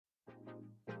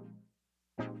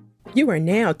You are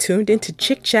now tuned into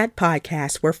Chick Chat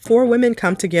Podcast, where four women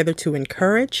come together to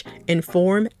encourage,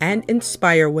 inform, and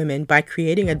inspire women by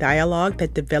creating a dialogue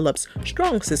that develops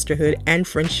strong sisterhood and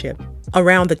friendship.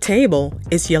 Around the table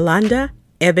is Yolanda,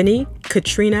 Ebony,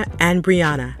 Katrina, and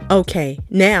Brianna. Okay,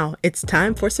 now it's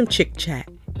time for some Chick Chat.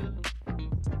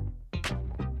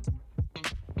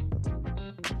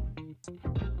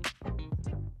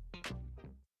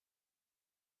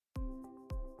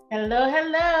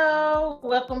 Hello.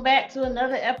 Welcome back to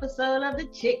another episode of the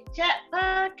Chick Chat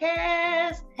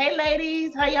Podcast. Hey,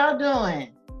 ladies, how y'all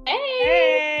doing?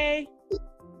 Hey.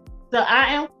 So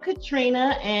I am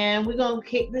Katrina, and we're gonna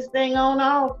kick this thing on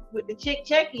off with the Chick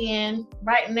Check-in.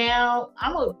 Right now,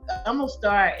 I'm gonna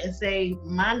start and say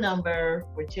my number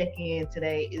for check-in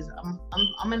today is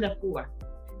I'm at a 4.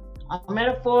 I'm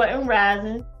at a 4 and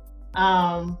rising.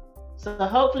 So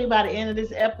hopefully by the end of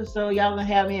this episode, y'all gonna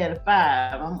have me at a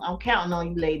 5. I'm counting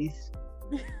on you, ladies.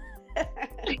 All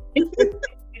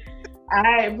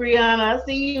right, Brianna, I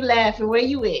see you laughing. Where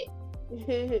you at?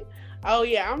 Oh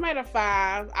yeah, I'm at a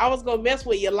 5. I was gonna mess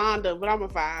with Yolanda, but I'm a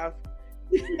 5.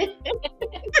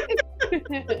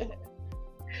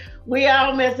 We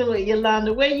all messing with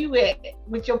Yolanda. Where you at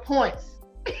with your points?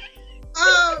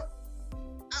 At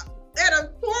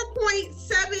a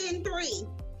 4.73.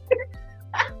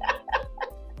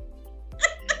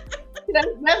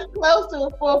 That's close to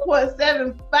a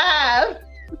 4.75.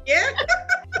 Yeah.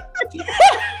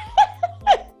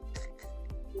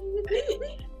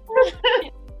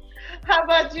 How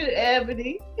about you,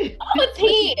 Ebony? I'm a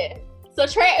 10. So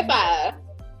track 5.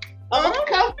 Oh,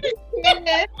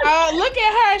 oh, look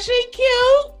at her. She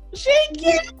cute. She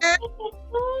cute.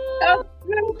 Oh,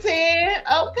 10.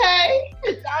 Okay.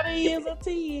 That is a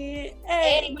 10.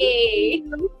 Hey.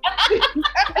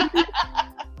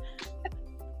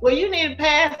 Well, you need to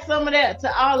pass some of that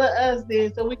to all of us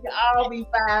then, so we can all be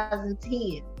 5s and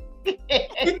 10s.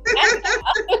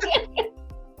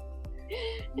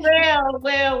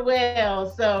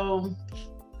 Well. So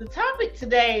the topic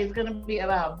today is going to be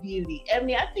about beauty.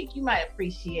 Ebony, I think you might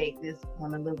appreciate this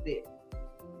one a little bit.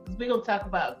 We're going to talk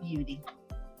about beauty.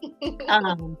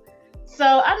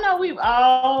 So I know we've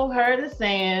all heard the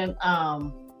saying,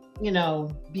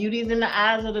 beauty's in the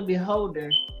eyes of the beholder.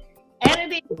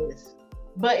 And it is.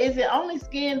 But is it only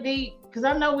skin deep? Because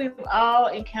I know we've all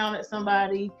encountered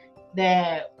somebody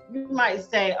that you might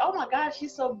say, oh my gosh,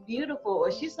 she's so beautiful,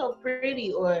 or she's so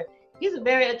pretty, or he's a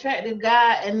very attractive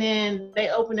guy, and then they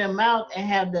open their mouth and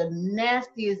have the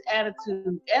nastiest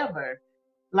attitude ever.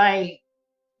 Like,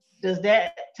 does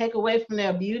that take away from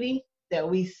their beauty that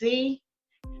we see?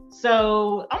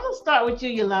 So I'm going to start with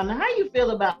you, Yolanda. How you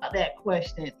feel about that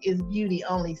question? Is beauty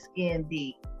only skin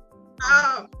deep?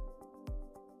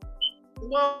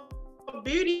 Well,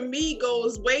 beauty for me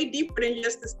goes way deeper than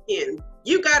just the skin.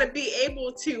 You got to be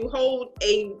able to hold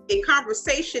a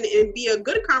conversation and be a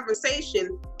good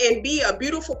conversation and be a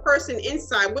beautiful person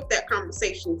inside with that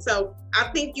conversation. So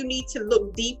I think you need to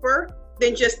look deeper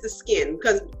than just the skin,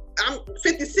 because I'm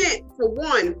 50 Cent, for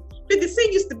one. 50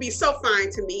 Cent used to be so fine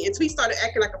to me until he started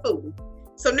acting like a fool.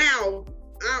 So now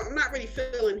I'm not really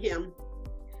feeling him.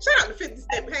 Shout out to 50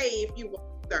 Cent. Hey, if you want,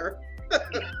 sir.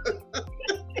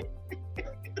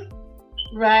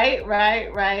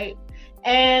 Right.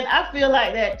 And I feel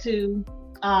like that too.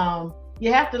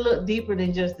 You have to look deeper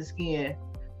than just the skin,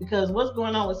 because what's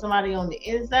going on with somebody on the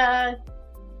inside,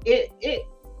 it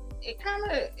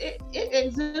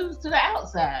exudes to the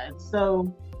outside.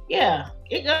 So yeah,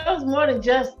 it goes more than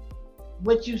just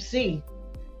what you see.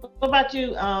 What about you,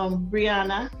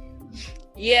 Brianna?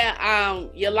 Yeah,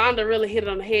 Yolanda really hit it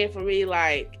on the head for me.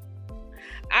 Like,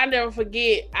 I never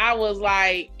forget, I was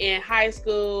like in high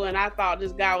school and I thought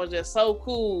this guy was just so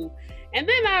cool. And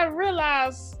then I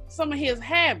realized some of his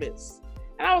habits.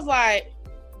 And I was like,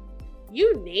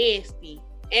 you nasty.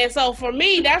 And so for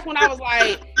me, that's when I was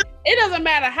like, it doesn't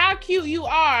matter how cute you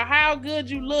are, how good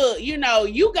you look, you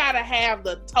got to have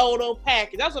the total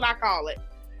package. That's what I call it.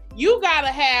 You got to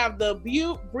have the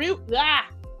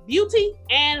beauty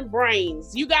and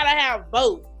brains. You got to have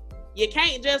both. You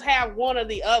can't just have one or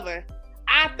the other,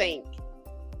 I think.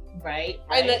 Right.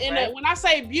 When I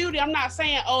say beauty, I'm not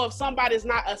saying, if somebody's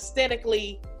not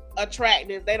aesthetically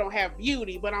attractive, they don't have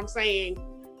beauty. But I'm saying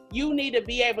you need to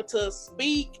be able to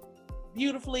speak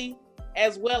beautifully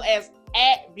as well as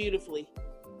act beautifully.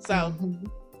 So. Mm-hmm.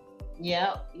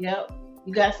 Yep.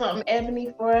 You got something,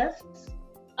 Ebony, for us?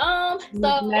 So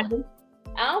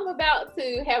I'm about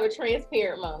to have a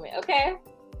transparent moment, okay?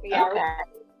 Y'all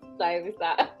ready?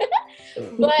 Stop.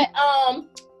 But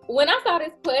when I saw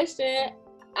this question,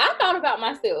 I thought about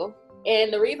myself.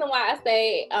 And the reason why I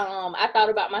say I thought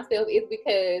about myself is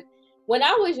because when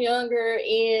I was younger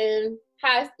in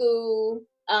high school,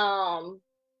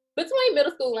 between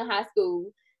middle school and high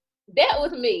school, that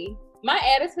was me. My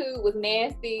attitude was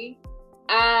nasty.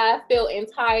 I felt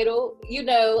entitled. You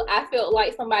know, I felt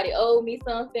like somebody owed me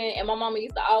something. And my mama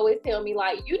used to always tell me,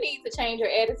 like, you need to change your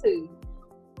attitude.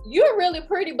 You're really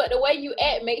pretty, but the way you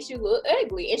act makes you look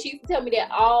ugly. And she used to tell me that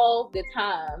all the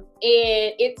time.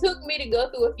 And it took me to go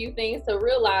through a few things to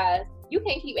realize you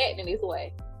can't keep acting this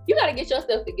way. You got to get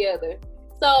yourself together.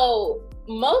 So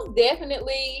most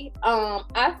definitely,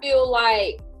 I feel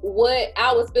like what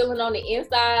I was feeling on the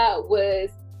inside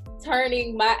was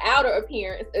turning my outer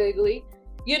appearance ugly,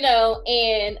 you know.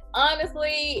 And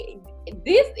honestly, in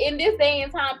this day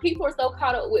and time, people are so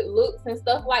caught up with looks and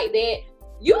stuff like that.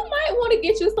 You might want to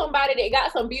get you somebody that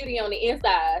got some beauty on the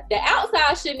inside. The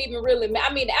outside shouldn't even really matter.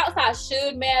 I mean, the outside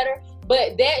should matter,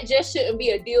 but that just shouldn't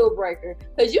be a deal breaker.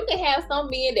 Because you can have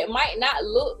some men that might not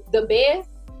look the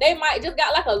best. They might just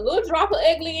got like a little drop of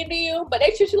ugly in them, but they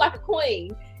treat you like a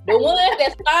queen. The ones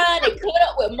that's fine and cut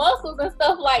up with muscles and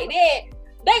stuff like that,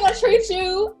 they gonna treat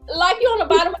you like you on the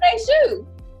bottom of their shoe.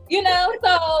 You know,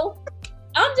 so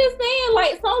I'm just saying,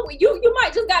 like, some you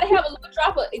might just gotta have a little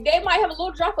drop of. They might have a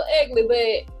little drop of ugly,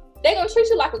 but they gonna treat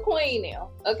you like a queen now.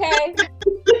 Okay, that's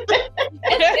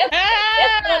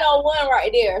 101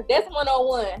 right there. That's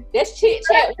 101. That's chit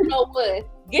chat 101.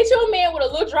 Get your man with a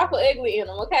little drop of ugly in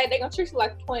him. Okay, they gonna treat you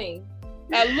like a queen.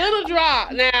 A little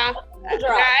drop now.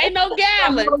 Ain't no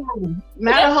gallon.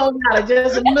 Not a whole lot,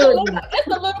 just a little bit. Just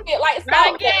a little bit, like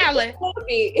not a gallon.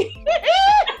 Bit.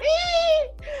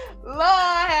 Lord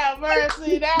have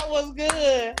mercy, that was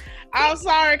good. I'm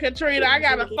sorry, Katrina. I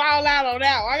gotta fall out on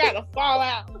that one. I gotta fall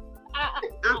out.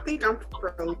 I think I'm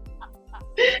pro.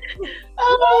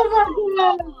 Oh my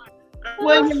God.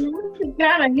 Well, you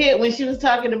kind of hit when she was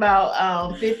talking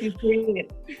about 50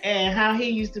 Cent and how he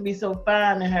used to be so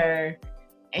fine to her,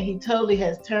 and he totally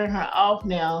has turned her off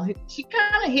now. She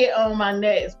kind of hit on my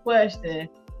next question,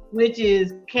 which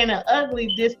is, can an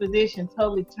ugly disposition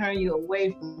totally turn you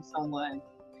away from someone?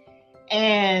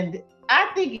 And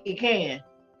I think it can,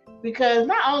 because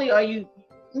not only are you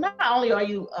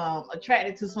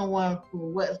attracted to someone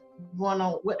for what's going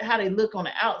on, how they look on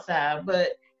the outside,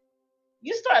 but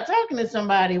you start talking to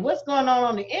somebody, what's going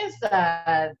on the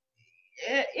inside,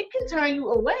 it can turn you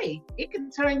away. It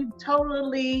can turn you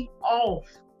totally off.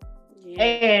 Yeah.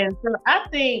 And so I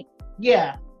think,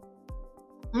 yeah,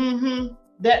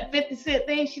 that 50 Cent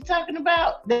thing she's talking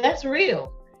about, that's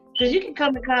real. Because you can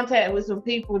come in contact with some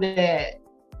people that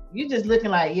you just looking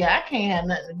like, yeah, I can't have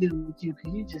nothing to do with you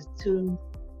because you just too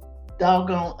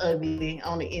doggone ugly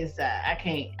on the inside. I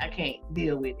can't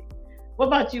deal with it. What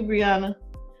about you, Brianna?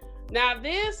 Now,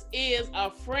 this is a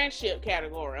friendship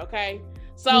category, okay?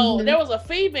 So there was a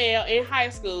female in high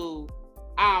school.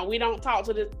 We don't talk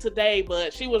to this today,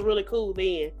 but she was really cool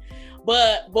then.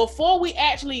 But before we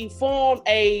actually formed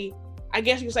I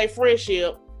guess you could say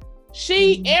friendship,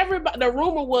 everybody, the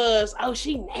rumor was, oh,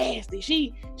 she nasty.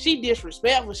 She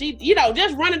disrespectful. She,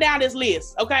 just running down this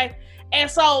list, okay? And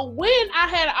so when I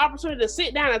had an opportunity to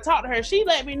sit down and talk to her, she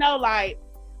let me know, like,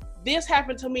 this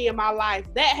happened to me in my life,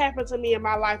 that happened to me in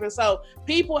my life. And so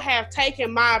people have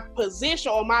taken my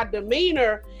position or my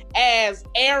demeanor as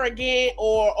arrogant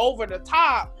or over the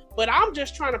top, but I'm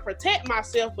just trying to protect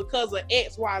myself because of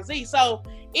XYZ. So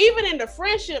even in the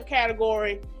friendship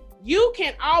category, you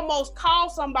can almost call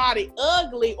somebody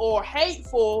ugly or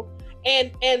hateful,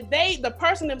 and the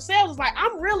person themselves is like,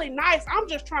 I'm really nice, I'm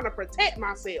just trying to protect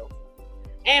myself.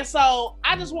 And so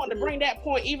I just want to bring that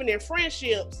point, even in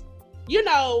friendships. You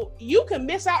can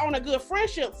miss out on a good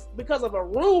friendship because of a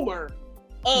rumor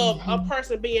of a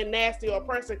person being nasty or a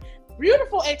person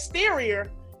beautiful exterior,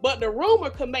 but the rumor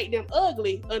could make them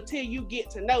ugly until you get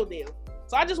to know them.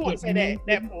 So I just want to say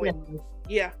that point.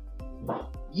 Yeah.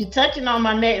 You're touching on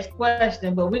my next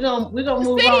question, but we're gonna move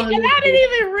on. And I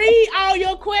didn't even read all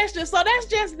your questions, so that's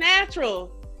just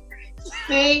natural.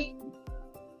 See?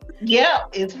 Yep,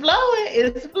 it's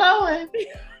flowing.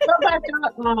 What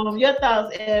about your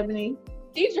thoughts, Ebony?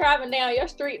 She's driving down your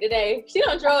street today. She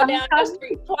done drove down your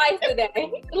street twice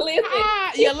today. Listen.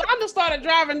 Yolanda started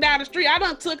driving down the street. I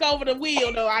done took over the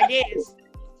wheel, though, I guess.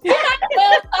 She might as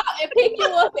well stop and pick you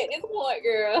up at this point,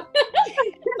 girl.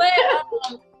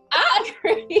 But I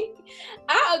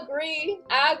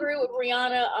agree with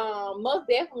Brianna. Most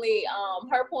definitely,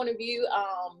 her point of view.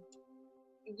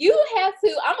 You have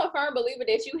to, I'm a firm believer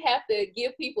that you have to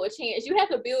give people a chance. You have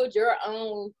to build your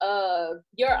own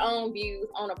views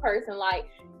on a person. Like,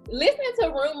 listening to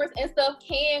rumors and stuff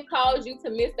can cause you to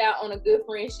miss out on a good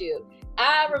friendship.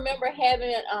 I remember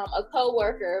having a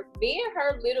coworker, me and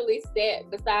her literally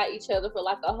sat beside each other for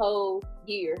like a whole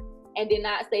year. and did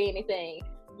not say anything.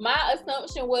 My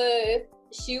assumption was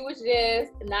she was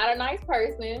just not a nice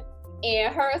person,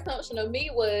 and her assumption of me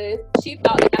was she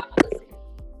thought that I was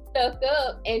stuck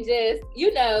up and just,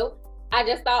 you know, I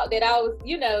just thought that I was,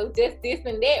 you know, just this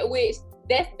and that, which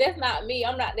that's not me.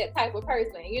 I'm not that type of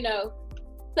person, you know.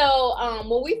 So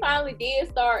when we finally did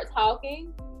start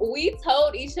talking, we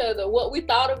told each other what we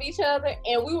thought of each other,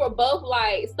 and we were both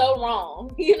like so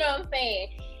wrong, you know what I'm saying?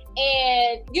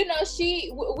 And you know,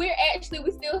 we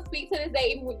still speak to this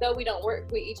day, even though we don't work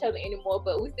with each other anymore,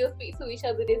 but we still speak to each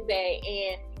other this day.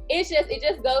 And it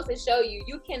just goes to show you,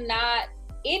 you cannot,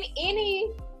 in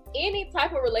any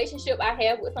type of relationship I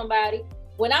have with somebody,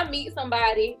 when I meet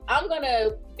somebody, I'm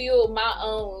gonna build my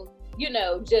own, you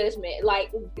know, judgment,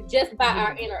 like just by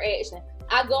our interaction.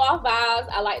 I go off vibes.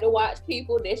 I like to watch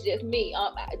people. That's just me.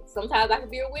 Sometimes I can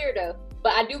be a weirdo,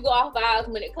 but I do go off vibes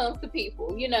when it comes to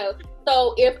people, you know.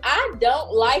 So if I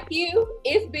don't like you,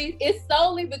 it's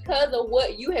solely because of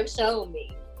what you have shown me.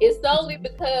 It's solely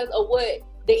because of what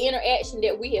the interaction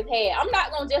that we have had. I'm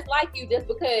not gonna just like you just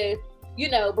because, you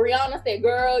know, Brianna said,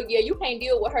 girl, yeah, you can't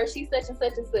deal with her. She's such and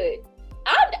such and such.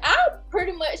 I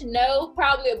pretty much know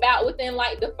probably about within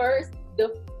like the first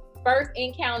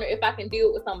encounter if I can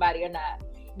deal with somebody or not.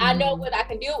 I know whether I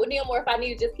can deal with them or if I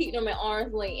need to just keep them at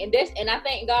arm's length. And I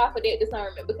thank God for that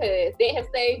discernment, because they have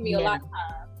saved me a lot of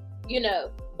times, you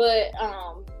know. But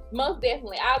most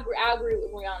definitely, I agree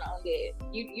with Brianna on that.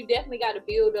 You definitely got to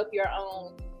build up your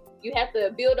own. You have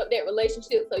to build up that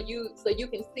relationship so you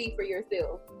can see for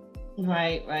yourself.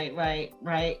 Right.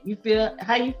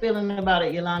 How you feeling about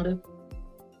it, Yolanda?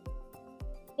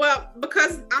 Well,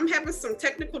 because I'm having some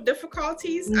technical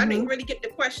difficulties, I didn't really get the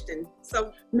question.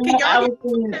 So can y'all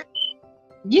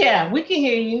yeah, we can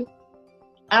hear you.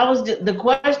 The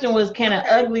question was, can an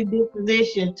ugly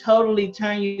disposition totally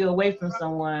turn you away from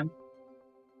someone?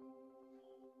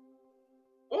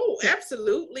 Oh,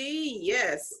 absolutely.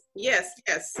 Yes.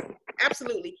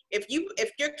 Absolutely. If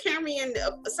you're carrying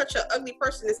such an ugly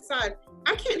person inside,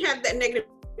 I can't have that negative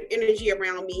energy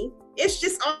around me. It's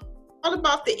just all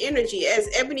about the energy. As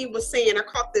Ebony was saying, I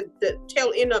caught the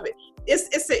tail end of it.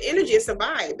 It's an energy, it's a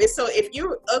vibe. And so if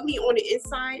you're ugly on the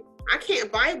inside, I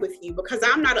can't vibe with you because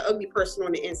I'm not an ugly person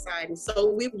on the inside. And so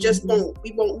we just won't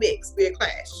mix. We'll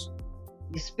clash.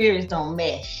 The spirits don't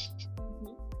mesh.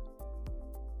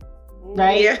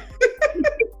 Right? Yeah.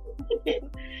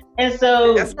 And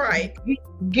so that's right.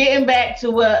 Getting back to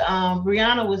what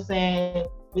Brianna was saying,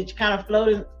 which kind of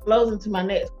flows into my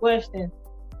next question.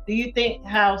 Do you think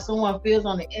how someone feels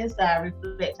on the inside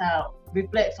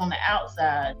reflects on the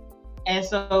outside? And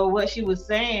so what she was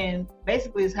saying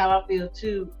basically is how I feel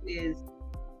too is,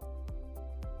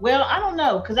 well, I don't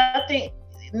know, because I think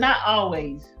not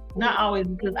always,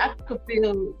 because I could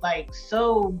feel like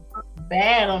so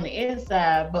bad on the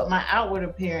inside, but my outward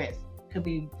appearance could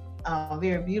be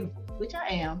very beautiful, which I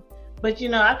am. But you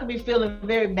know, I could be feeling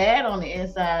very bad on the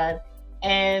inside,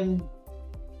 and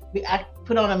I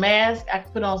put on a mask, I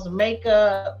can put on some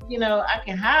makeup, you know, I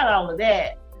can hide all of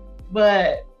that.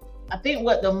 But I think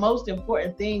what the most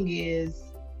important thing is,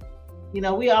 you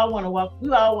know, we all want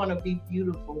to be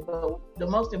beautiful, but the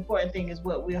most important thing is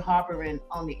what we're harboring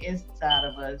on the inside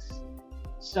of us.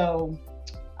 So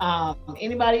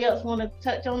anybody else want to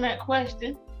touch on that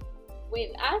question? When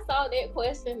I saw that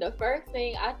question, the first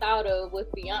thing I thought of was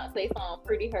Beyonce's song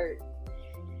Pretty Hurt.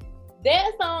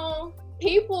 That song,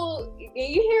 people,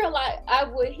 you hear a lot, I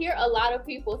would hear a lot of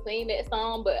people sing that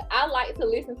song, but I like to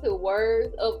listen to the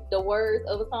words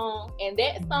of a song, and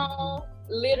that song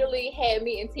literally had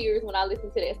me in tears when I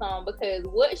listened to that song, because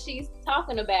what she's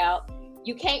talking about,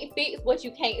 you can't fix what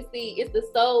you can't see. It's the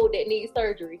soul that needs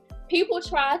surgery. People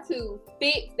try to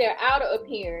fix their outer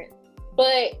appearance,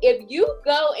 but if you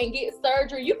go and get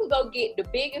surgery, you can go get the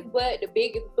biggest butt, the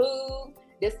biggest boob,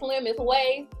 the slimmest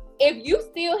waist. If you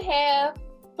still have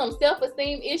some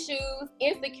self-esteem issues,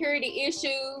 insecurity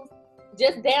issues,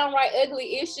 just downright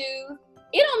ugly issues,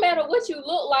 it don't matter what you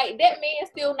look like, that man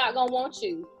still not gonna want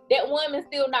you. That woman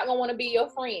still not gonna want to be your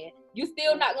friend. You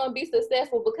still not gonna be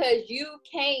successful because you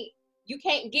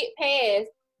can't get past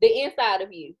the inside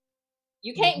of you.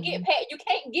 You can't get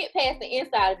past the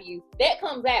inside of you. That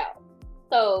comes out.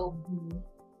 So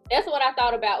that's what I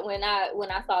thought about when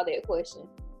I saw that question.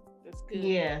 That's good.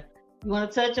 Yeah. You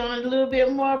want to touch on it a little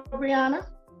bit more, Brianna?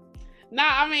 No,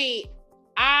 I mean,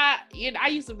 I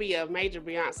used to be a major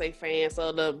Beyonce fan,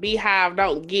 so the Beehive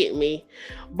don't get me.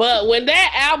 But when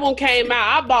that album came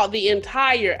out, I bought the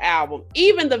entire album,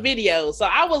 even the videos. So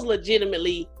I was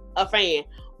legitimately a fan.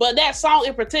 But that song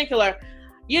in particular,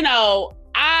 you know,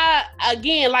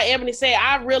 again, like Ebony said,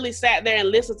 I really sat there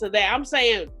and listened to that. I'm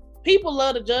saying people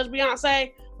love to judge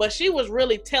Beyonce, but she was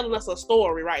really telling us a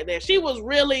story right there. She was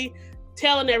really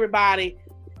telling everybody,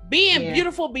 being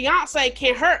beautiful Beyonce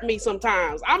can hurt me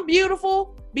sometimes. I'm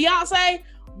beautiful Beyonce,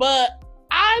 but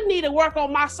I need to work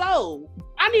on my soul.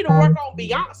 I need to work on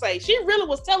Beyonce. She really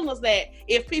was telling us that,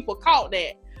 if people caught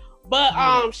that.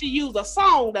 But she used a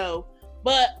song though.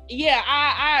 But yeah,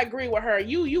 I agree with her.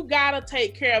 You gotta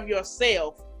take care of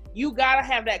yourself. You gotta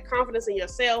have that confidence in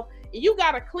yourself. And you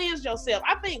gotta cleanse yourself.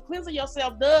 I think cleansing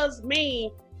yourself does mean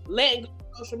letting go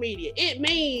of social media. It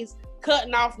means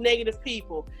cutting off negative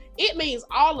people. It means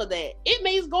all of that. It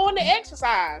means going to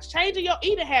exercise, changing your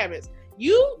eating habits.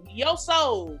 Your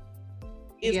soul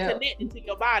is connected to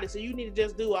your body, so you need to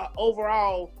just do an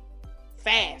overall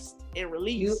fast and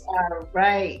release. You are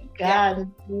right.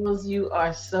 God knows you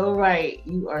are so right.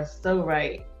 You are so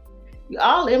right. You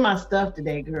all in my stuff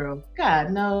today, girl.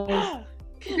 God knows.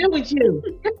 Good with you.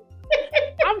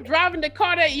 I'm driving the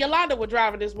car that Yolanda was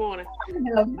driving this morning.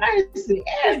 Have mercy.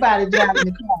 Everybody driving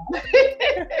the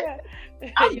car.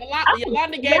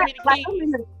 Yolanda gave me the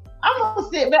keys. I'm gonna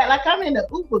sit back like I'm in the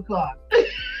Uber car.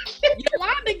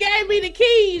 Yolanda gave me the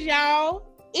keys, y'all.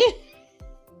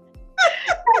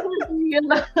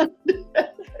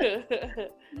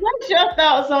 What's your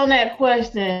thoughts on that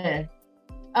question?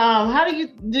 How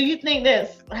do you think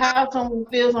that's how someone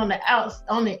feels on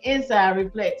the inside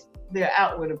reflects their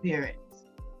outward appearance?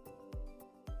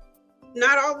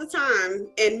 Not all the time.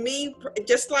 And me,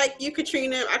 just like you,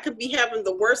 Katrina, I could be having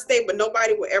the worst day, but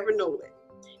nobody will ever know it.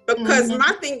 Because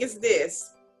my thing is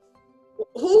this: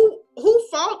 who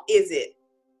fault is it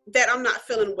that I'm not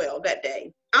feeling well that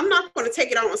day? I'm not going to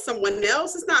take it on someone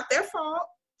else. It's not their fault.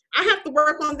 I have to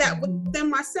work on that within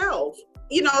myself.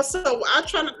 So I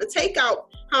try not to take out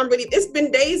how I'm really. It's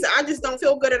been days that I just don't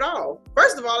feel good at all.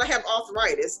 First of all, I have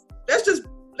arthritis.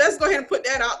 Let's go ahead and put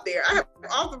that out there. I have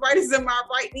arthritis in my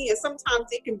right knee, and sometimes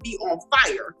it can be on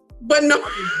fire. But no,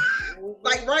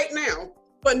 like right now.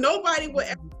 But nobody will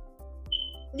ever,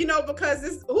 because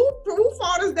it's who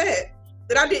fault is that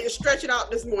I didn't stretch it out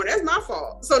this morning? That's my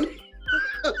fault. So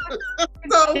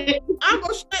I'm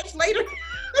gonna stretch later.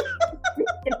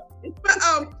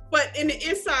 But in the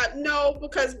inside, no,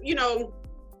 because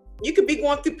you could be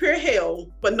going through pure hell,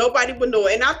 but nobody would know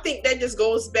it. And I think that just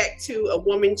goes back to a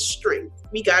woman's strength.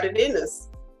 We got it in us.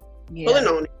 Pulling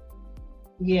on it.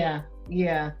 Yeah.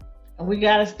 And we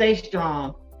gotta stay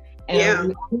strong.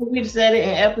 And we've said it in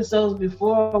episodes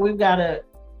before. We've gotta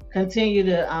continue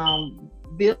to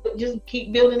just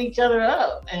keep building each other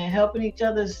up and helping each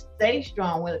other stay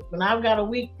strong. When I've got a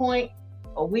weak point,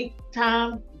 a weak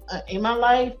time in my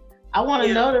life, I want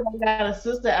to know that I got a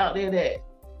sister out there that,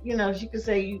 she could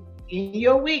say, in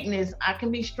your weakness, I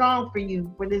can be strong for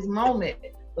you for this moment.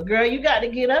 But girl, you got to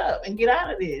get up and get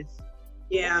out of this.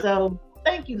 Yeah. So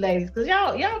thank you, ladies, because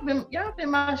y'all been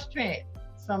my strength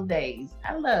some days.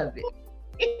 I love it.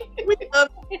 We love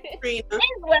you, Katrina.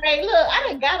 Anyway, look, I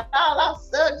done got all off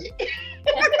subject.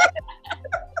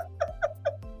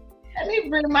 Let me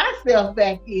bring myself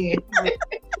back in.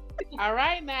 All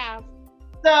right now.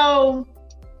 So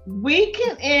we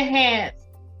can enhance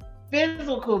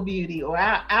physical beauty or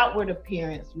our outward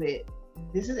appearance with,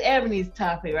 this is Ebony's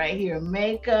topic right here,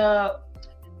 makeup.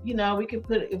 We can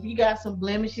put, if you got some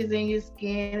blemishes in your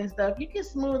skin and stuff, you can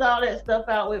smooth all that stuff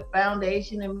out with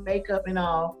foundation and makeup and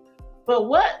all. But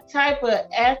what type of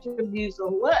attributes or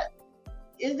what,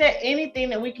 is there anything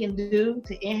that we can do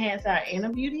to enhance our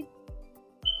inner beauty?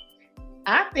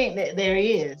 I think that there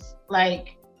is.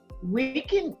 Like, we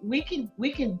can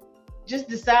just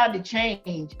decide to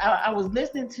change. I was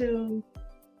listening to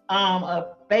a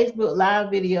Facebook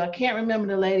Live video. I can't remember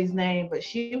the lady's name, but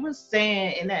she was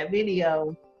saying in that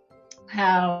video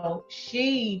how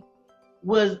she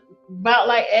was about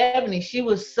like Ebony. She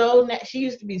was she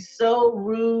used to be so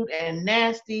rude and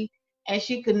nasty, and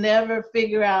she could never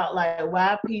figure out like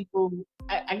why people,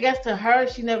 I guess to her,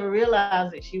 she never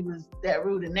realized that she was that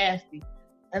rude and nasty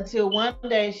until one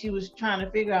day she was trying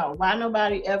to figure out why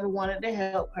nobody ever wanted to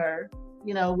help her,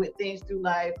 with things through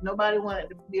life. Nobody wanted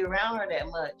to be around her that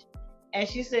much. And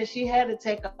she said she had to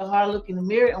take a hard look in the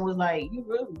mirror and was like, you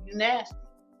rude, you nasty.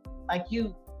 Like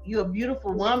you're a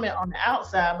beautiful woman on the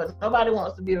outside, but nobody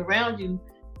wants to be around you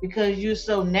because you're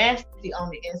so nasty on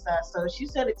the inside. So she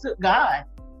said it took God.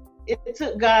 It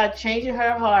took God changing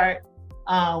her heart.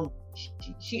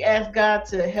 She asked God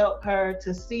to help her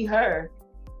to see her.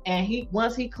 And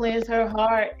once he cleansed her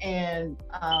heart, and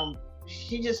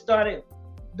she just started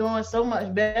doing so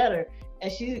much better.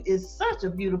 And she is such a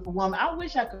beautiful woman. I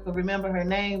wish I could remember her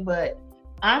name, but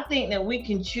I think that we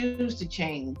can choose to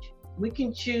change. We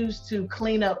can choose to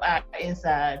clean up our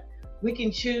inside. We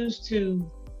can choose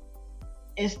to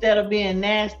instead of being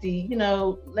nasty,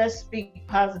 let's speak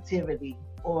positivity,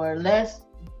 or let's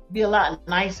be a lot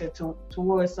nicer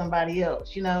towards somebody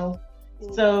else,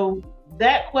 So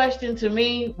that question to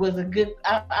me was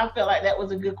I felt like that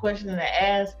was a good question to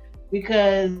ask,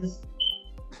 because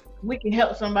we can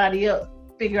help somebody else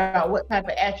figure out what type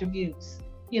of attributes,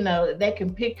 they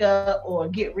can pick up or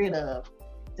get rid of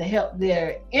to help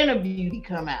their inner beauty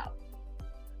come out.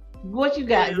 What you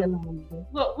got, Yolanda?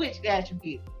 Which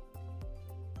attribute?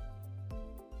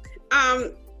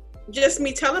 Just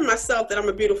me telling myself that I'm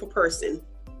a beautiful person.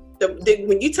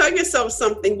 When you tell yourself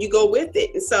something, you go with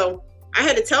it. And so I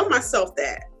had to tell myself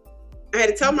that. I had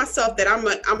to tell myself that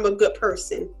I'm a good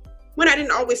person, when I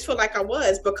didn't always feel like I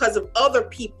was, because of other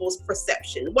people's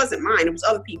perception. It wasn't mine, it was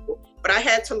other people. But I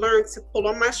had to learn to pull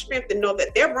on my strength and know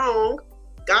that they're wrong.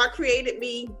 God created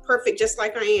me perfect just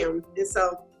like I am. And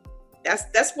so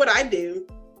that's what I do.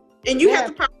 And you have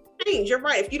the power to change. You're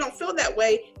right. If you don't feel that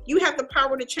way, you have the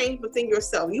power to change within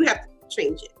yourself. You have to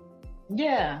change it.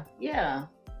 Yeah.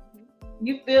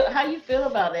 How you feel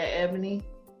about that, Ebony?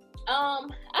 I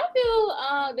feel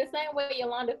the same way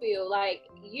Yolanda feel. Like,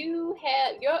 you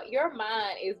have your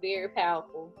mind is very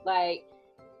powerful. Like,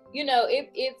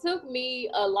 it took me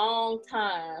a long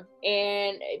time,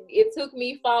 and it took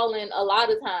me falling a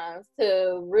lot of times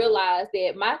to realize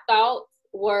that my thoughts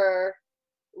were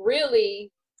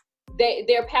really,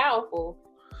 they're powerful.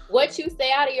 What you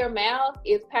say out of your mouth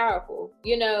is powerful.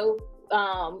 You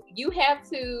have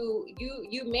to,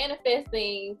 you manifest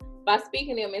things by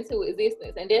speaking them into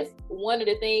existence. And that's one of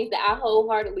the things that I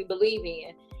wholeheartedly believe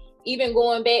in. Even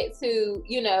going back to,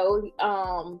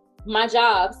 my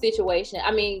job situation.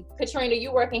 I mean, Katrina,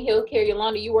 you work in healthcare.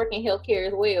 Yolanda, you work in healthcare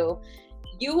as well.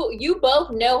 You both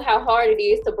know how hard it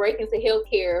is to break into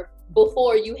healthcare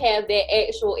before you have that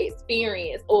actual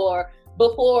experience, or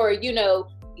before, you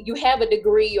have a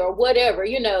degree or whatever,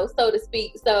 so to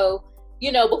speak. So,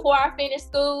 before I finished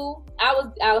school, I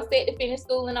was set to finish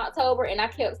school in October, and I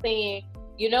kept saying,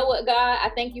 you know what, God,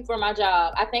 I thank you for my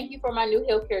job. I thank you for my new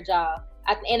healthcare job.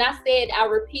 I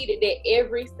repeated that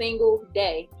every single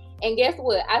day. And guess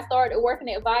what? I started working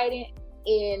at Vidant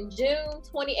in June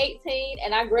 2018,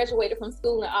 and I graduated from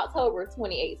school in October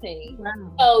 2018.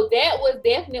 Wow. So that was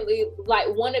definitely like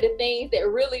one of the things that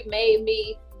really made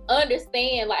me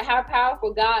understand like how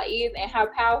powerful God is, and how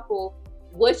powerful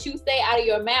what you say out of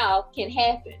your mouth can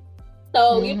happen.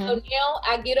 So, now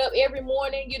I get up every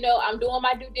morning, I'm doing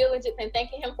my due diligence and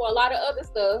thanking him for a lot of other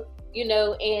stuff,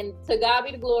 and to God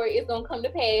be the glory, it's going to come to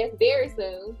pass very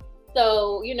soon.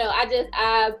 So,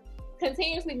 I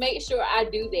continuously make sure I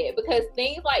do that, because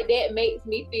things like that makes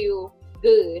me feel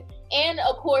good. And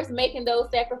of course, making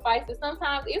those sacrifices,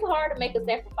 sometimes it's hard to make a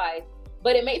sacrifice,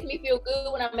 but it makes me feel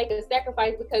good when I make a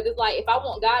sacrifice, because it's like, if I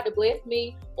want God to bless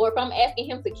me, or if I'm asking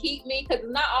him to keep me, because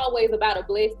it's not always about a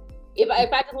blessing. If I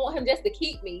just want him just to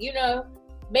keep me,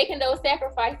 making those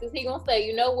sacrifices, he gonna say,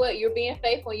 you know what, you're being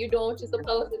faithful and you're doing what you're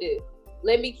supposed to do.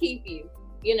 Let me keep you,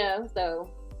 so.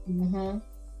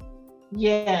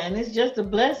 Yeah, and it's just a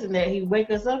blessing that he wake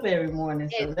us up every morning.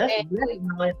 So exactly. That's a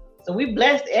blessing. So we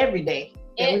blessed every day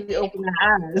that we open our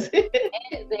eyes.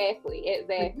 Exactly.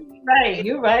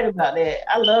 You're right about that.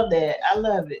 I love that. I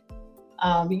love it.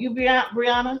 You,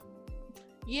 Brianna?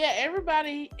 Yeah,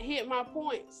 everybody hit my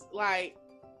points. Like,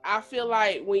 I feel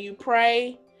like when you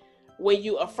pray, when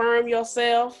you affirm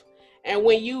yourself, and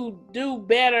when you do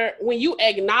better, when you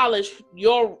acknowledge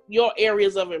your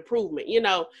areas of improvement,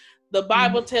 the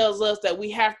Bible tells us that we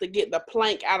have to get the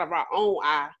plank out of our own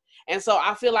eye. And so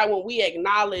I feel like when we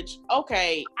acknowledge,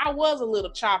 okay, I was a little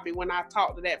choppy when I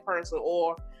talked to that person,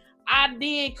 or I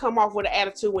did come off with an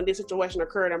attitude when this situation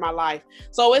occurred in my life.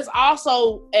 So it's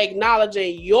also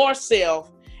acknowledging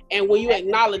yourself. And when you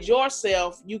acknowledge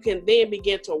yourself, you can then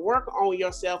begin to work on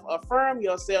yourself, affirm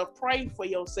yourself, pray for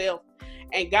yourself,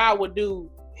 and God will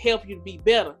help you to be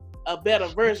better, a better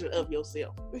version of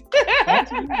yourself. You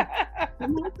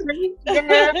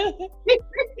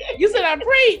said I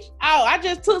preach. Oh, I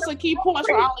just took some key points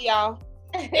for all of y'all.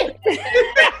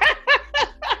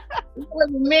 It was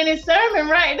a mini sermon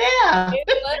right there.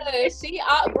 It was.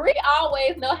 Brie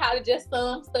always know how to just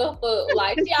sum stuff up.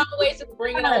 Like, she always just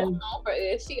bring it on for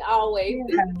us. She always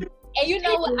do. And you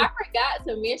know what? I forgot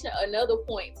to mention another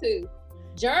point too.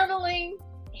 Journaling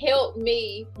helped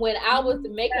me when I was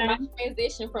making my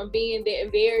transition from being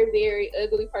that very, very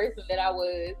ugly person that I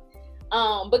was.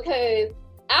 Because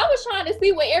I was trying to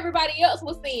see what everybody else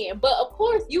was seeing. But of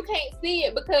course, you can't see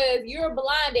it because you're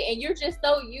blinded and you're just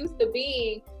so used to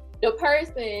being the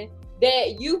person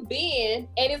that you've been.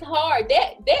 And it's hard.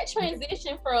 That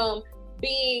transition from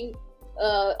being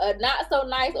a not so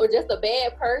nice or just a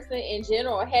bad person in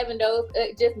general, or having those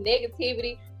just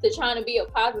negativity to trying to be a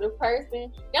positive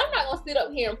person, then I'm not gonna sit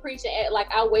up here and preach and act like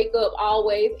I wake up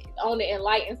always on the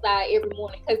enlightened side every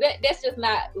morning, because that's just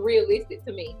not realistic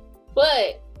to me.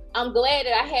 But I'm glad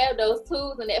that I have those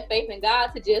tools and that faith in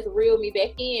God to just reel me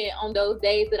back in on those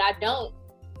days that I don't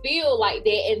feel like that.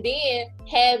 And then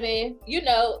having, you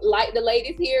know, like the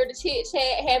ladies here, the chit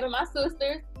chat, having my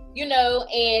sisters, you know,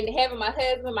 and having my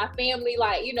husband, my family,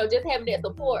 like, you know, just having that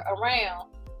support around.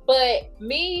 But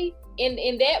me,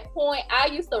 in that point, I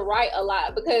used to write a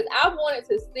lot because I wanted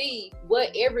to see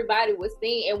what everybody was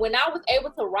seeing. And when I was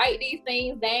able to write these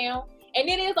things down, and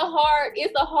it's a hard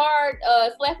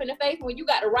slap in the face when you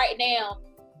got to write down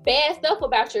bad stuff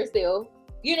about yourself,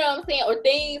 you know what I'm saying, or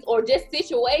things, or just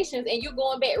situations, and you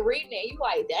going back reading it, and you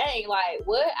like, dang, like,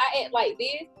 what? I act like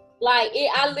this? Like,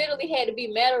 I literally had to be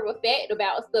matter of fact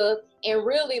about stuff and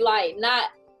really, like, not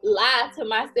lie to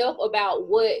myself about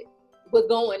what was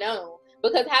going on.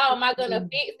 Because how am I going to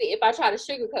fix it if I try to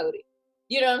sugarcoat it?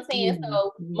 You know what I'm saying?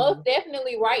 So most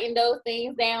definitely writing those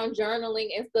things down, journaling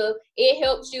and stuff, it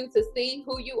helps you to see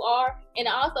who you are. And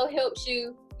it also helps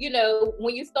you, you know,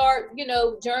 when you start, you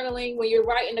know, journaling, when you're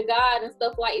writing to God and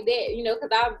stuff like that, you know, because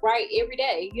I write every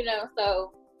day, you know,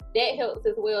 so that helps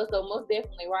as well. So most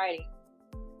definitely writing.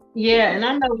 Yeah, and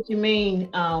I know what you mean.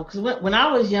 Because when I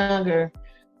was younger,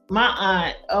 my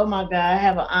aunt, oh my God, I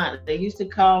have an aunt that used to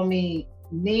call me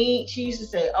mean. She used to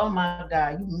say, oh my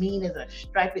God, you mean as a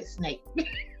striped snake.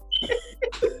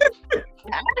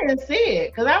 I didn't see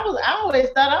it because I always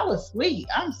thought I was sweet.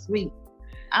 I'm sweet.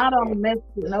 I don't mess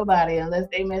with nobody unless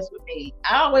they mess with me.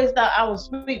 I always thought I was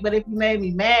sweet, but if you made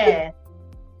me mad,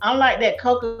 I'm like that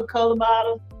Coca-Cola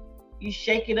bottle. You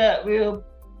shake it up real,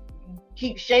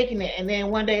 keep shaking it, and then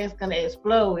one day it's gonna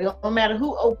explode. It don't matter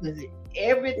who opens it.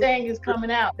 Everything is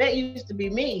coming out. That used to be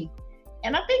me.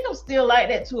 And I think I'm still like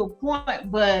that to a point,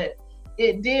 but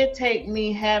it did take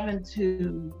me having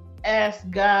to ask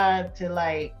God to,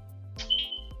 like,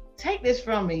 take this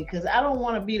from me, because I don't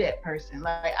want to be that person.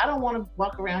 Like, I don't want to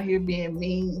walk around here being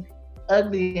mean,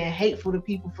 ugly, and hateful to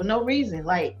people for no reason.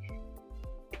 Like,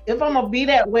 if I'm gonna be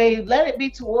that way, let it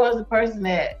be towards the person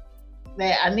that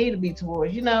I need to be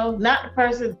towards, you know, not the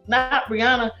person, not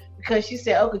Brianna, because she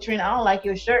said, oh, Katrina, I don't like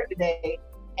your shirt today.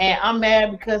 And I'm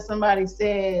mad because somebody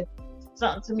said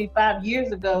something to me 5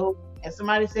 years ago, and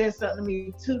somebody said something to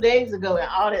me 2 days ago, and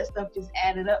all that stuff just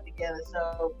added up together.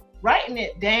 So writing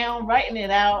it down, writing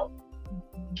it out,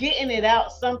 getting it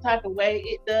out some type of way,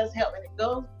 it does help. And it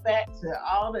goes back to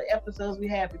all the episodes we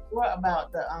had before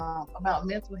about the about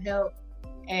mental health,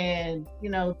 and, you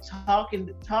know, talking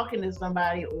to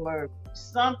somebody, or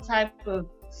some type of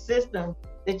system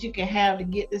that you can have to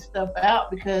get this stuff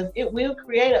out, because it will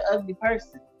create an ugly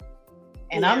person.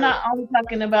 And I'm not only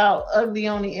talking about ugly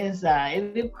on the inside.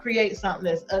 It will create something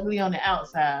that's ugly on the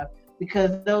outside,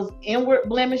 because those inward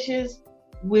blemishes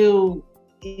will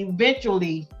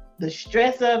eventually, the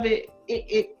stress of it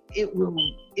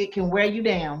can wear you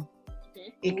down.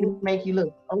 It can make you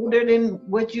look older than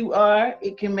what you are.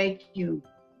 It can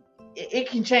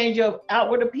change your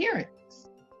outward appearance,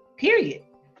 period.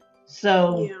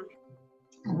 So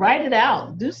write it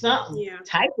out, do something,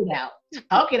 type it out,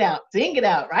 talk it out, sing it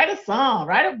out, write a song,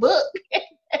 write a book.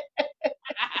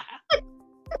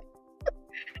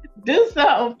 Do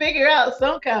something, figure out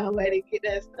some kind of way to get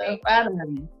that stuff out of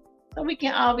you, so we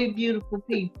can all be beautiful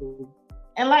people.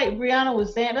 And like Brianna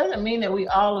was saying, doesn't mean that we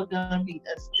all are gonna be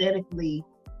aesthetically,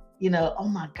 you know, oh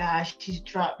my gosh, she's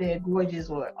drop dead gorgeous,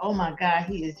 or oh my God,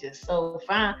 he is just so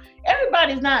fine.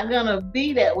 Everybody's not gonna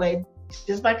be that way.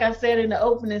 Just like I said in the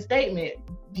opening statement,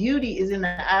 beauty is in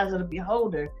the eyes of the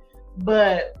beholder.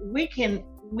 But we can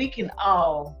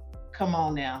all, come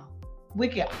on now, we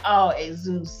can all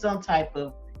exude some type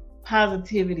of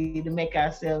positivity to make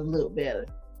ourselves look better.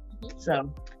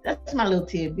 So that's my little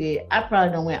tidbit. I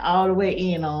probably done went all the way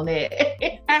in on that.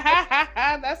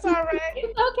 That's all right.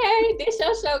 It's okay. This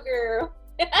your show, girl.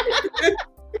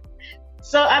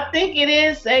 So I think it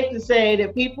is safe to say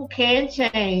that people can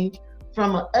change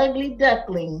from an ugly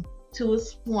duckling to a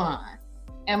swan.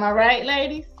 Am I right,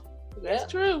 ladies?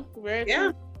 That's true. Very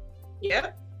true.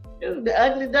 Yeah. The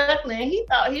ugly duckling, he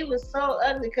thought he was so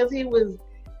ugly because he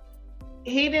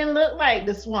didn't look like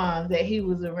the swans that he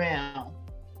was around.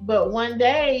 But one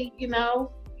day, you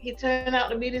know, he turned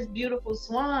out to be this beautiful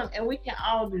swan, and we can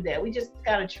all do that. We just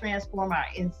got to transform our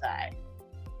inside.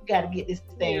 We got to get this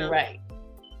thing right.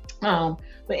 But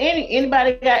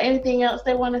anybody got anything else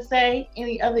they want to say?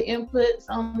 Any other inputs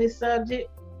on this subject?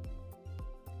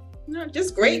 No,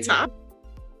 just great topic.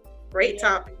 Great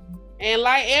topic. And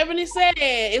like Ebony said,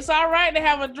 it's all right to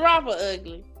have a drop of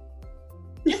ugly.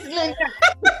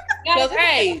 Cause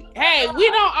hey, we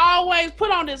don't always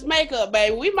put on this makeup,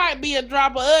 baby. We might be a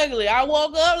drop of ugly. I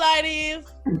woke up like this.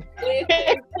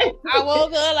 Somebody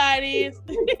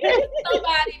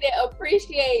that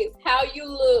appreciates how you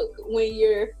look when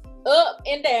you're up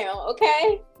and down,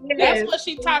 okay? That's what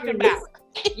she's talking about.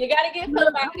 You gotta get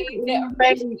somebody that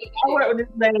appreciates. I work with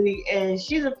this lady, and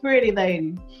she's a pretty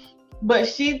lady, but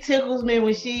she tickles me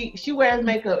when she wears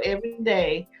makeup every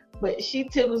day. But she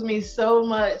tickles me so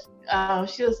much.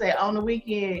 She'll say on the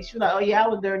weekend, she's like, "Oh yeah, I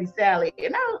was Dirty Sally."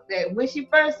 And when she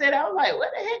first said it, I was like,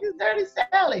 "What the heck is Dirty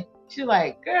Sally?" She's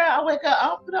like, "Girl, I wake up, I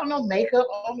don't put on no makeup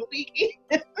on the weekend."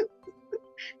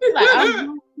 She's like,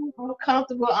 "I'm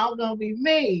comfortable. I'm gonna be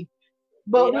me."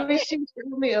 But when she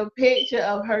showed me a picture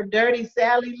of her Dirty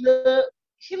Sally look,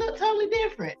 she looked totally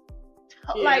different,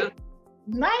 like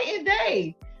night and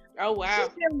day. Oh wow!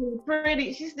 She's still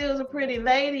pretty. She still is a pretty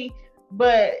lady.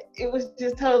 But it was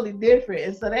just totally different.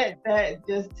 And so that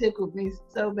just tickled me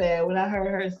so bad when I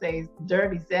heard her say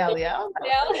Dirty Sally. I was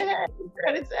like,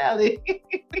 Dirty Sally.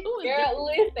 Girl,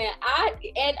 listen,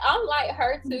 I'm like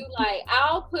her too. Like,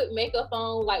 I'll put makeup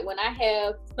on like when I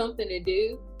have something to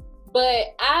do.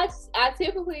 But I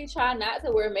typically try not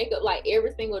to wear makeup like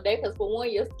every single day, because for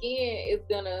one, your skin it's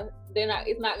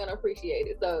not gonna appreciate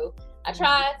it. So I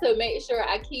try to make sure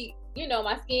I keep,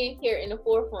 my skincare in the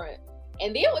forefront.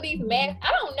 And then with these masks,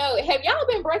 I don't know. Have y'all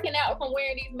been breaking out from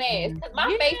wearing these masks? Because my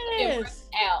face has been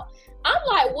breaking out. I'm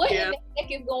like, what in the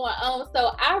heck is going on?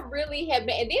 So I really have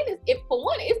been. And then for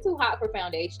one, it's too hot for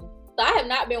foundation. So I have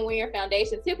not been wearing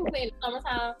foundation. Typically in the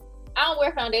summertime, I don't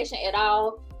wear foundation at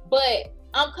all. But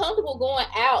I'm comfortable going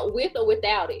out with or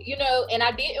without it, And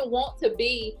I didn't want to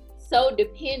be so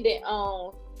dependent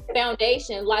on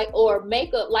foundation or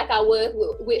makeup like I was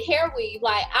with hair weave.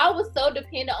 Like, I was so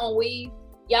dependent on weave.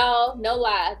 Y'all, no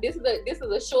lie. This is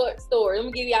a short story. Let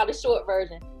me give y'all the short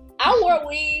version. I wore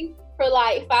weave for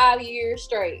like 5 years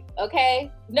straight. Okay,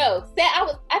 no,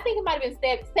 I think it might have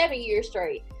been 7 years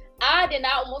straight. I did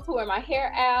not want to wear my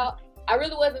hair out. I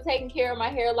really wasn't taking care of my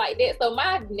hair like that. So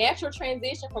my natural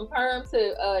transition from perm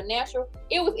to natural,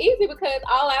 it was easy because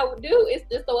all I would do is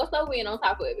just throw a sew-in on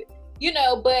top of it,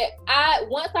 But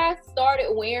once I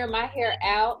started wearing my hair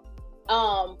out,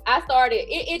 I started,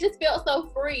 it just felt so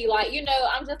free. Like,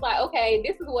 I'm just like, okay,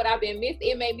 this is what I've been missing.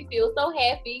 It made me feel so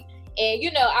happy.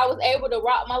 And, I was able to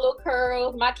rock my little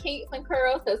curls, my kinks and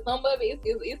curls, because some of it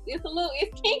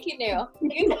it's kinky now.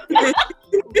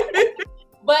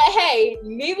 But hey,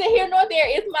 neither here nor there,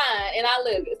 it's mine, and I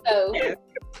love it. So,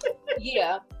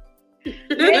 yeah.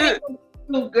 Living your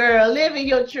truth, girl. Living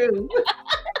your truth.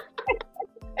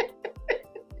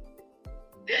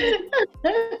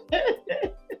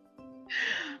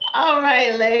 All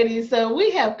right, ladies. So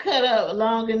we have cut up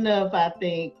long enough, I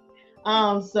think.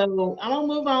 So I'm gonna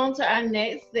move on to our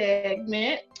next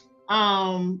segment.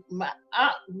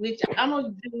 Which I'm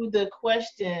gonna do the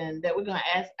question that we're gonna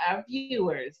ask our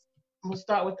viewers. I'm gonna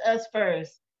start with us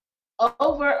first.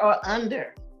 Over or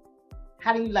under?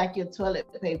 How do you like your toilet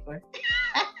paper?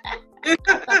 I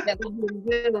thought that would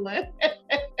be a good one.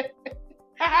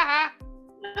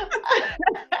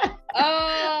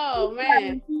 Oh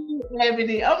man,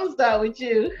 Ebony, I'm gonna start with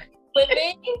you. With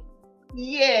me?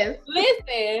 Yes.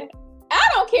 Listen, I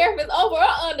don't care if it's over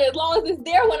or under as long as it's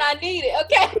there when I need it.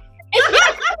 Okay.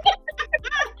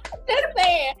 Just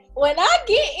saying, when I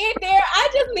get in there, I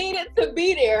just need it to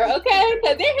be there. Okay,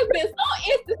 because there has been some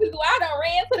instances where I done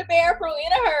ran to the bathroom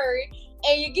in a hurry,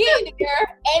 and you get in there,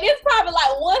 and it's probably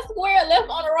like one square left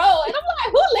on the road, and I'm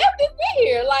like, who left this in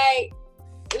here? Like.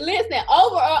 Listen,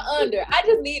 over or under, I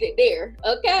just need it there,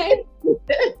 okay?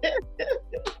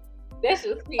 That's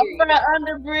just period. Over or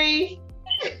under, Bree?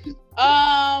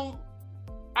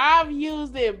 I've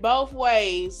used it both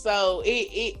ways, so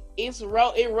it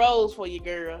rolls for you,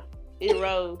 girl. It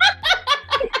rolls.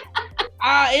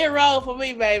 It rolls for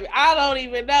me, baby. I don't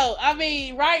even know. I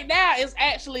mean, right now it's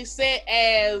actually set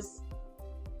as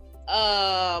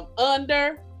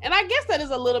under. And I guess that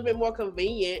is a little bit more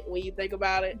convenient when you think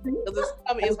about it, because it's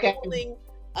holding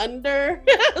under.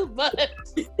 But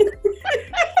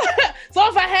so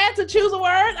if I had to choose a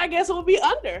word, I guess it would be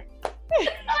under.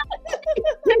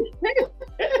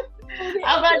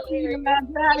 How about you,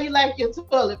 Amanda? How you like your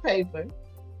toilet paper?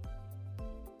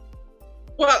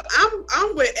 Well,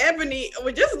 I'm with Ebony,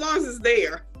 just as long as it's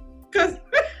there. Cause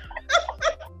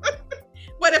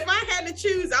but if I had to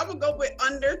choose, I would go with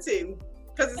under too.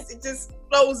 Because it just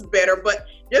flows better, but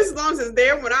just as long as it's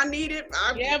there when I need it.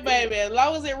 Baby, as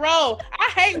long as it rolls.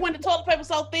 I hate when the toilet paper's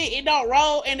so thick it don't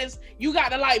roll, and you got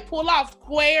to like pull off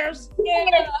squares.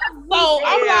 Yeah. So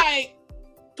I'm like,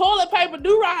 toilet paper,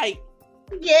 do right.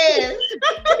 Yes.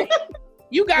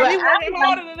 You got me working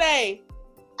harder today.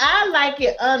 I like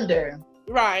it under.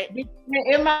 Right.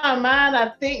 In my mind,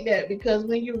 I think that because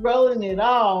when you're rolling it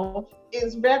off,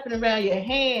 it's wrapping around your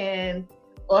hand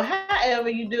or however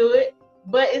you do it,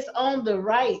 but it's on the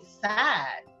right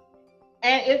side.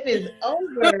 And if it's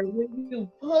over, when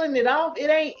you pulling it off,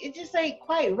 it just ain't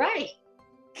quite right.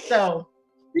 So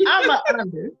I'm an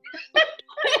under.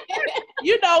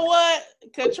 You know what?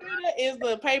 Katrina is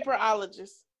the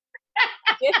paperologist.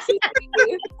 Yes, she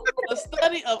is. The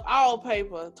study of all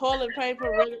paper, toilet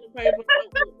paper, regular paper,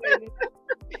 paper.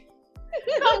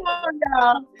 Come on,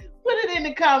 y'all. Put it in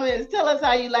the comments. Tell us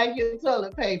how you like your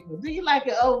toilet paper. Do you like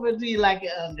it over? Do you like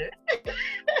it under?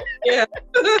 Yeah.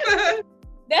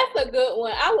 That's a good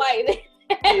one. I like that.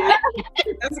 Yeah.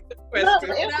 That's a good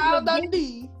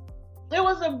question. There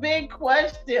was a big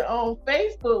question on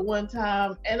Facebook one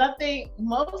time, and I think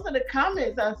most of the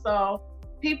comments I saw,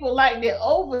 people liked it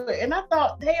over, and I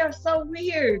thought they are so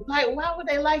weird. Like, why would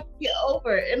they like it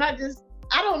over? And I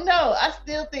don't know. I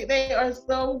still think they are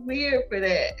so weird for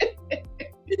that.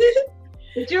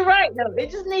 But you're right, though.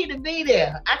 It just need to be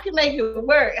there. I can make it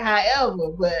work, however,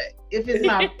 but if it's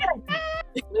my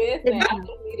Listen, I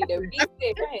just needed to be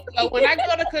there. So when I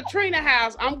go to Katrina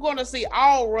house, I'm going to see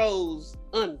all rows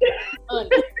under.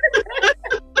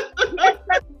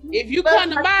 If you come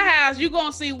to my house, you're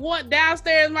going to see one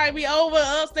downstairs might be over,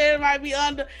 upstairs might be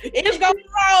under. It's going to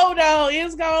roll, though.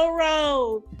 It's going to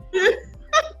roll.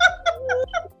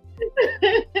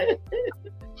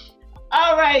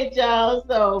 All right, y'all.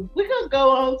 So we're going to go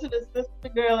on to the Sister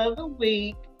Girl of the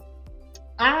Week.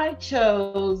 I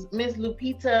chose Miss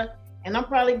Lupita, and I'm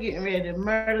probably getting ready to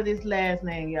murder this last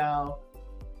name, y'all.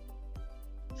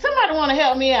 Somebody want to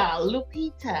help me out.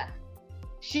 Lupita.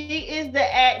 She is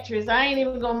the actress. I ain't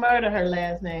even going to murder her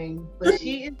last name, but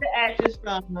she is the actress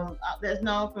from that's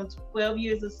known from 12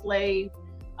 Years a Slave.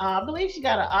 I believe she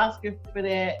got an Oscar for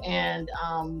that, and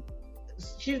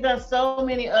she's done so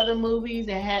many other movies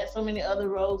and had so many other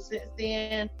roles since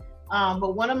then.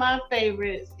 But one of my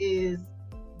favorites is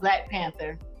Black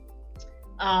Panther.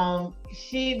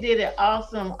 She did an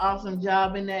awesome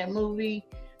job in that movie.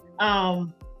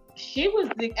 She was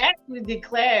actually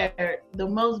declared the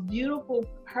most beautiful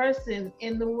person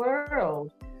in the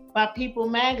world by People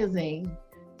magazine.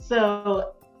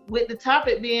 So with the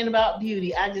topic being about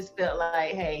beauty, I just felt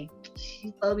like, hey,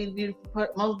 she's probably the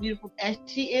most beautiful, and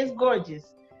she is gorgeous.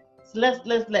 So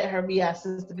let's let her be our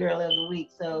Sister Girl of the Week.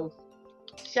 So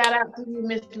shout out to you,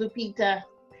 Miss Lupita.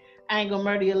 I ain't gonna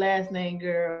murder your last name,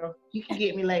 girl. You can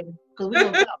get me later, cause we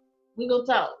gonna talk. We gonna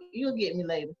talk. You'll get me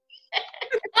later.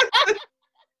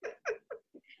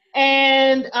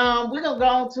 And we're gonna go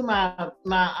on to my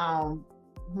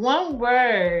one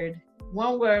word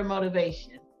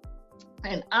motivation,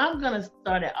 and I'm gonna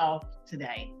start it off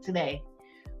today.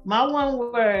 My one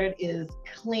word is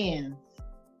cleanse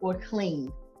or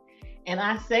clean, and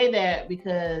I say that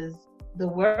because the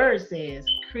word says,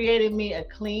 "Created me a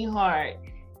clean heart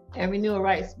and renew a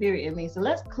right spirit in me." So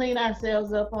let's clean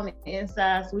ourselves up on the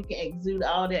inside so we can exude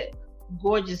all that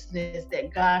gorgeousness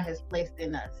that God has placed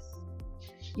in us.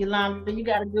 Yolanda, you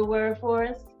got a good word for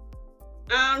us?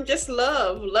 Just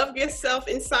love. Love yourself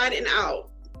inside and out.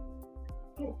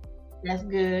 That's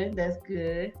good.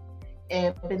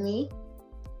 Ebony?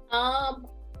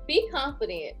 Be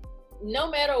confident. No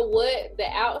matter what the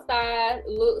outside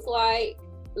looks like,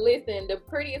 listen, the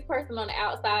prettiest person on the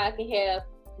outside can have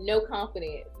no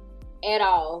confidence at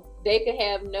all. They could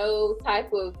have no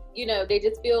type of, they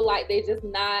just feel like they just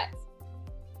not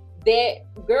that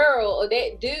girl or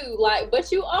that dude,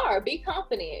 but you are. Be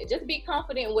confident. Just be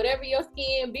confident. Whatever your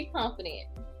skin, be confident.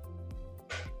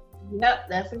 Yep,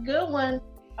 that's a good one.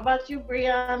 How about you,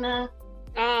 Brianna?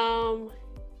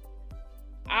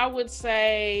 I would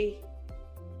say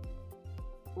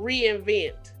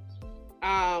reinvent.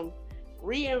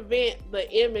 Reinvent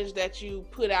the image that you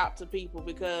put out to people,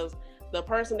 because the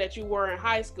person that you were in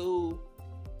high school,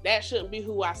 that shouldn't be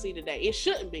who I see today. It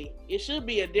shouldn't be. It should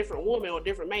be a different woman or a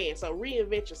different man. So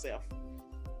reinvent yourself.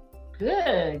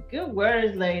 Good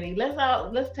words, lady.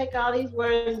 Let's take all these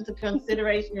words into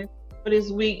consideration for this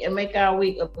week and make our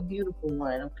week a beautiful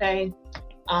one, okay?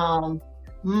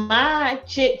 My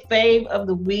chick fave of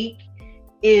the week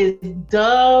is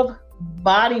Dove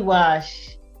body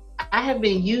wash. I have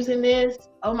been using this.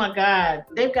 Oh my God.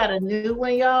 They've got a new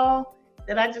one, y'all,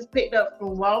 that I just picked up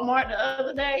from Walmart the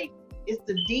other day. It's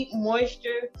the Deep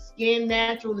Moisture Skin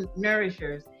Natural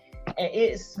Nourishers. And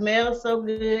it smells so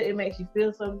good. It makes you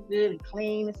feel so good and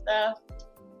clean and stuff.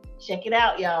 Check it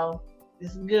out, y'all.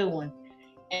 This is a good one.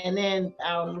 And then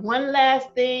one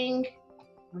last thing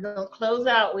we're going to close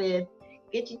out with,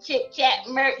 get your Chick Chat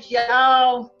merch,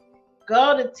 y'all.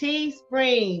 Go to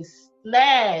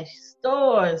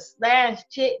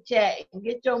Teespring/stores/Chick Chat and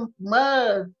get your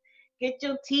mugs, get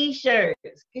your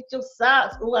t-shirts, get your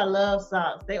socks. Oh, I love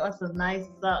socks. They are some nice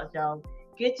socks, y'all.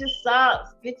 Get your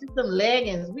socks, get you some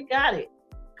leggings. We got it.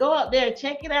 Go out there,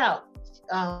 check it out.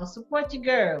 Support your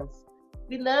girls.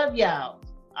 We love y'all.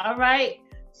 All right.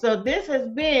 So this has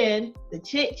been the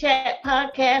Chick Chat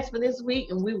podcast for this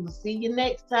week, and we will see you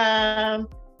next time.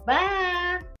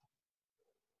 Bye.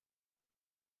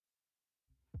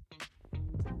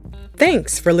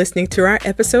 Thanks for listening to our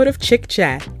episode of Chick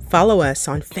Chat. Follow us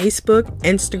on Facebook,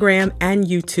 Instagram, and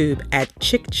YouTube at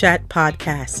Chick Chat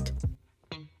Podcast.